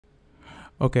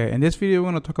Okay, in this video, we're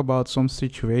going to talk about some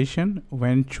situation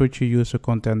when should you use a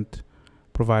content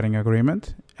providing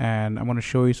agreement, and I'm going to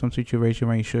show you some situation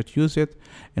when you should use it.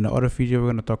 In the other video,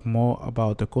 we're going to talk more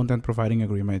about the content providing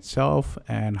agreement itself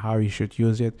and how you should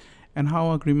use it and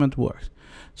how agreement works.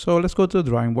 So let's go to the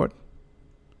drawing board.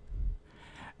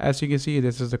 As you can see,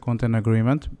 this is the content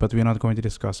agreement, but we're not going to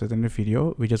discuss it in the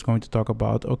video. We're just going to talk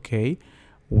about, okay,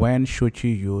 when should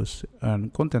you use a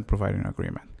content providing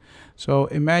agreement? So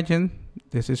imagine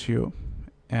this is you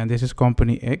and this is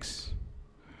company X,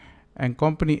 and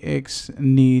company X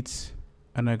needs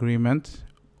an agreement,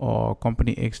 or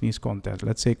company X needs content.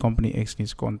 Let's say company X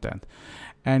needs content,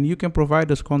 and you can provide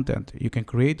this content. You can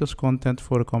create this content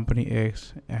for the company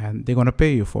X and they're going to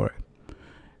pay you for it.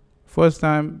 First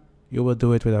time you will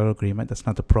do it without agreement, that's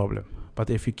not a problem. But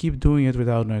if you keep doing it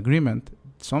without an agreement,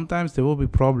 sometimes there will be a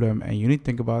problem, and you need to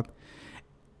think about,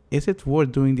 is it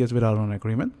worth doing this without an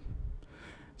agreement?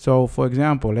 So for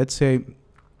example, let's say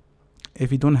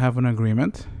if you don't have an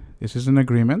agreement, this is an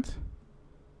agreement.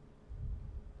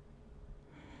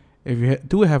 If you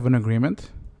do have an agreement,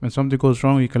 when something goes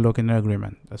wrong, you can look in the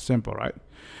agreement. That's simple, right?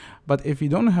 But if you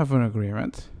don't have an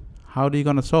agreement, how are you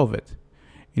going to solve it?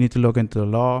 You need to look into the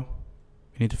law.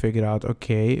 You need to figure out,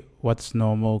 okay, what's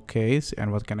normal case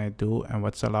and what can I do and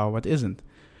what's allowed, what isn't.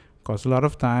 Because a lot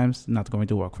of times, not going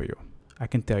to work for you. I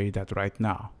can tell you that right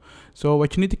now. So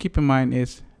what you need to keep in mind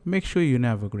is, make sure you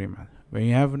have agreement. When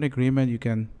you have an agreement, you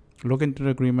can look into the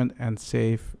agreement and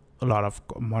save a lot of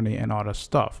money and other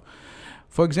stuff.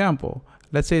 For example,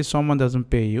 let's say someone doesn't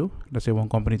pay you. Let's say one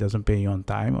company doesn't pay you on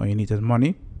time, or you need that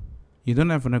money. You don't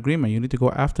have an agreement. You need to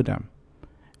go after them.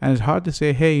 And it's hard to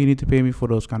say, hey, you need to pay me for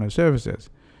those kind of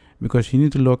services, because you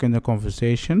need to look in the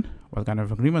conversation, what kind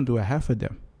of agreement do I have with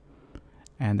them?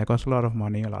 And that costs a lot of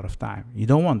money, a lot of time. You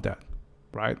don't want that,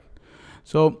 right?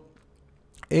 So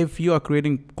if you are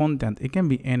creating content, it can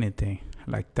be anything,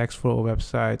 like text for a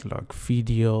website, like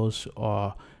videos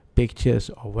or pictures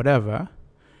or whatever.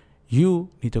 You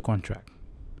need a contract.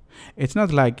 It's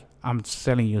not like I'm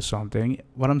selling you something.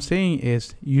 What I'm saying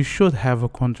is you should have a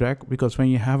contract, because when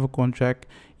you have a contract,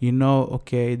 you know,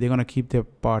 okay, they're going to keep their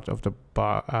part of the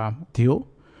deal.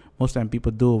 Most time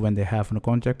people do when they have a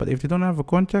contract. But if they don't have a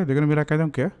contract, they're going to be like, I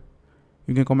don't care.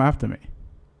 You can come after me.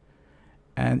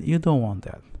 And you don't want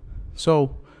that.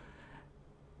 So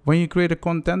when you create a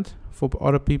content for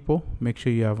other people, make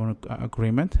sure you have an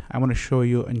agreement. I want to show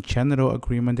you a general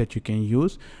agreement that you can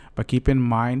use, but keep in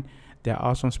mind there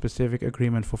are some specific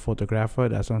agreement for photographer,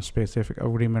 there's some specific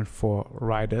agreement for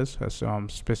writers, there's some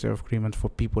specific agreement for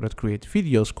people that create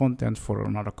videos, content for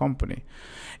another company.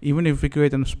 Even if we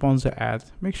create a sponsor ad,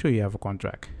 make sure you have a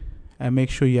contract, and make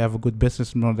sure you have a good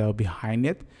business model behind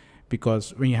it,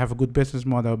 because when you have a good business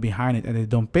model behind it and they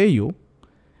don't pay you,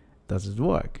 does it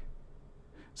work?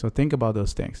 So think about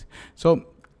those things. So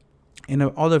in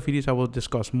the other videos, I will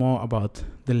discuss more about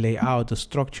the layout, the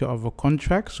structure of a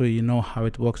contract, so you know how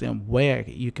it works and where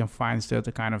you can find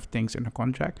certain kind of things in a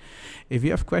contract. If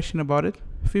you have question about it,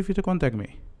 feel free to contact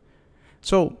me.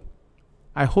 So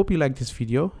I hope you like this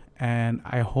video, and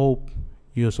I hope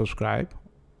you subscribe,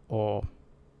 or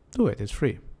do it, it's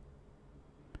free.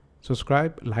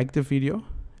 Subscribe, like the video,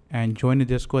 and join the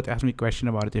Discord. Ask me a question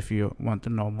about it if you want to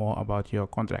know more about your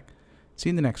contract. See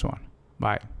you in the next one.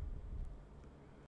 Bye.